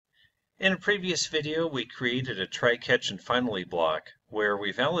In a previous video, we created a try, catch, and finally block where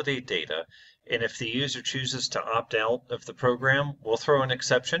we validate data, and if the user chooses to opt out of the program, we'll throw an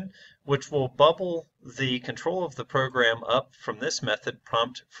exception, which will bubble the control of the program up from this method,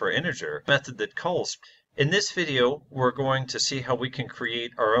 prompt for integer, method that calls. In this video, we're going to see how we can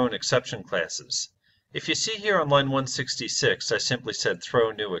create our own exception classes. If you see here on line 166, I simply said throw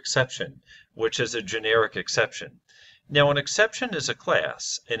new exception, which is a generic exception. Now, an exception is a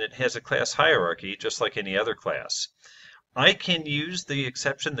class, and it has a class hierarchy just like any other class. I can use the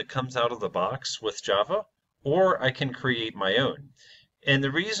exception that comes out of the box with Java, or I can create my own. And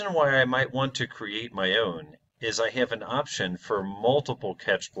the reason why I might want to create my own is I have an option for multiple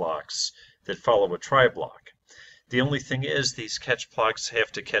catch blocks that follow a try block. The only thing is these catch blocks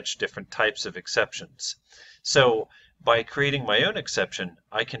have to catch different types of exceptions. So by creating my own exception,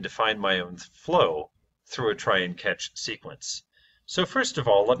 I can define my own flow through a try and catch sequence. So first of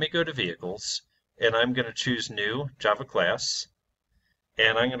all, let me go to Vehicles, and I'm going to choose New Java Class,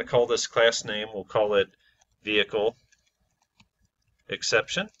 and I'm going to call this class name, we'll call it Vehicle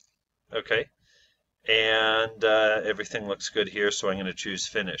Exception. Okay, and everything looks good here, so I'm going to choose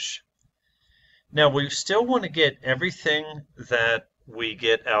Finish. Now we still want to get everything that we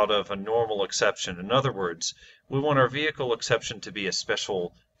get out of a normal exception. In other words, we want our vehicle exception to be a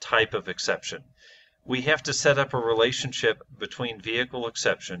special type of exception. We have to set up a relationship between vehicle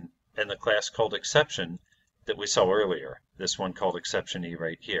exception and the class called exception that we saw earlier, this one called exception E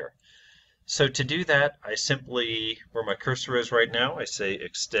right here. So to do that, I simply, where my cursor is right now, I say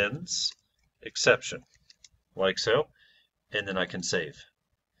extends exception, like so, and then I can save.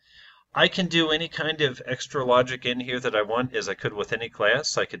 I can do any kind of extra logic in here that I want as I could with any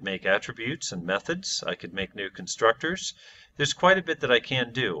class. I could make attributes and methods. I could make new constructors. There's quite a bit that I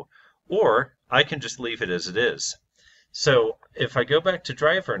can do. Or I can just leave it as it is. So if I go back to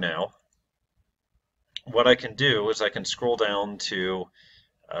driver now, what I can do is I can scroll down to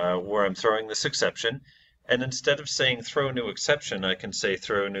where I'm throwing this exception, and instead of saying throw new exception, I can say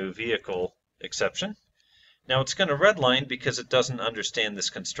throw new vehicle exception. Now it's going to redline because it doesn't understand this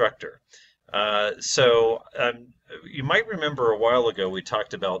constructor. You might remember a while ago we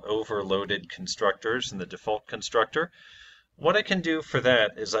talked about overloaded constructors and the default constructor. What I can do for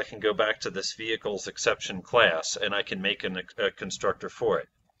that is I can go back to this vehicles exception class and I can make a constructor for it.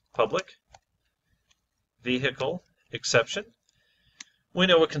 Public vehicle exception. We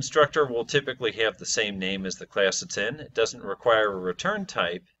know a constructor will typically have the same name as the class it's in. It doesn't require a return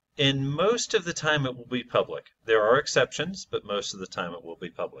type, and most of the time it will be public. There are exceptions, but most of the time it will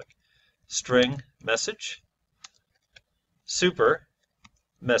be public. String message, super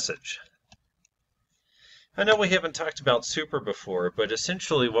message. I know we haven't talked about super before, but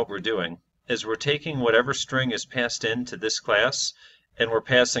essentially what we're doing is we're taking whatever string is passed into this class and we're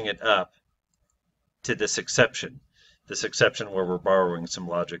passing it up to this exception where we're borrowing some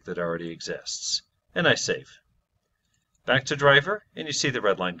logic that already exists. And I save. Back to driver, and you see the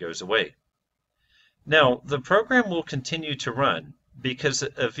red line goes away. Now, the program will continue to run because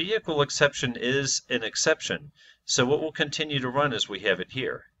a vehicle exception is an exception, so it will continue to run as we have it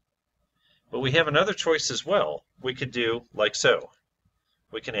here. But we have another choice as well. We could do like so.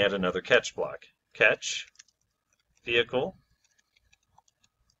 We can add another catch block. Catch, vehicle,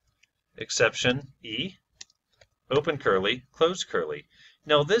 exception, E, open curly, close curly.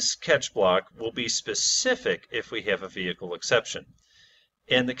 Now this catch block will be specific if we have a vehicle exception.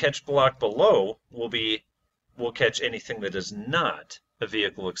 And the catch block below will catch anything that is not a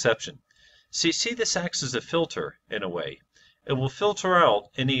vehicle exception. So you see this acts as a filter in a way. It will filter out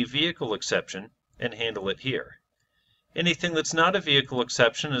any vehicle exception and handle it here. Anything that's not a vehicle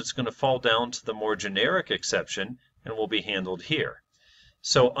exception is going to fall down to the more generic exception and will be handled here.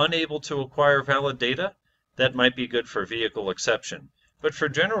 So unable to acquire valid data, that might be good for vehicle exception. But for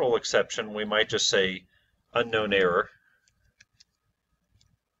general exception, we might just say unknown error,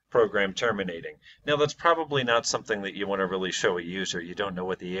 program terminating. Now that's probably not something that you want to really show a user. You don't know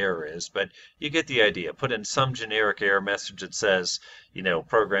what the error is, but you get the idea. Put in some generic error message that says,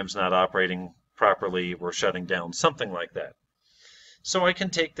 program's not operating properly, we're shutting down, something like that. So I can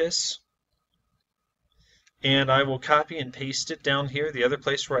take this and I will copy and paste it down here, the other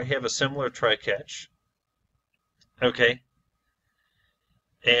place where I have a similar try-catch. Okay.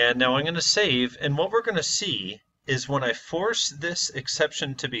 And now I'm going to save, and what we're going to see is when I force this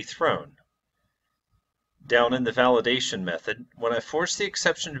exception to be thrown, down in the validation method, when I force the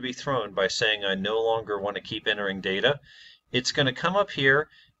exception to be thrown by saying I no longer want to keep entering data, it's going to come up here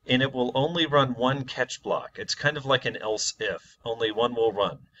and it will only run one catch block. It's kind of like an else if, only one will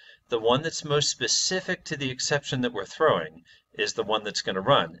run. The one that's most specific to the exception that we're throwing is the one that's going to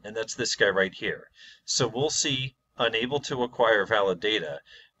run, and that's this guy right here. So we'll see unable to acquire valid data,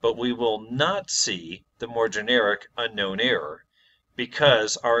 but we will not see the more generic unknown error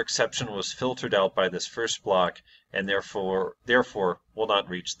because our exception was filtered out by this first block and therefore will not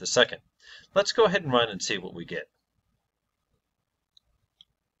reach the second. Let's go ahead and run and see what we get.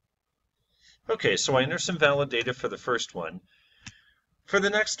 Okay, so I enter some valid data for the first one. For the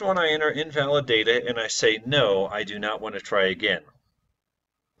next one, I enter invalid data and I say, no, I do not want to try again.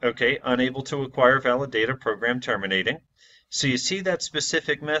 Okay, unable to acquire valid data, program terminating. So you see that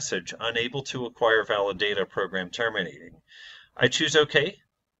specific message, unable to acquire valid data, program terminating. I choose OK,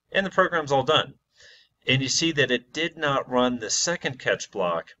 and the program's all done. And you see that it did not run the second catch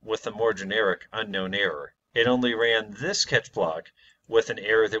block with a more generic unknown error. It only ran this catch block with an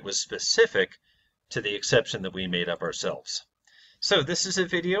error that was specific to the exception that we made up ourselves. So this is a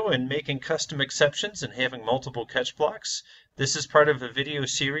video in making custom exceptions and having multiple catch blocks. This is part of a video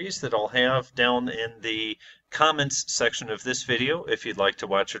series that I'll have down in the comments section of this video if you'd like to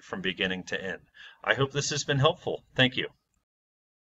watch it from beginning to end. I hope this has been helpful. Thank you.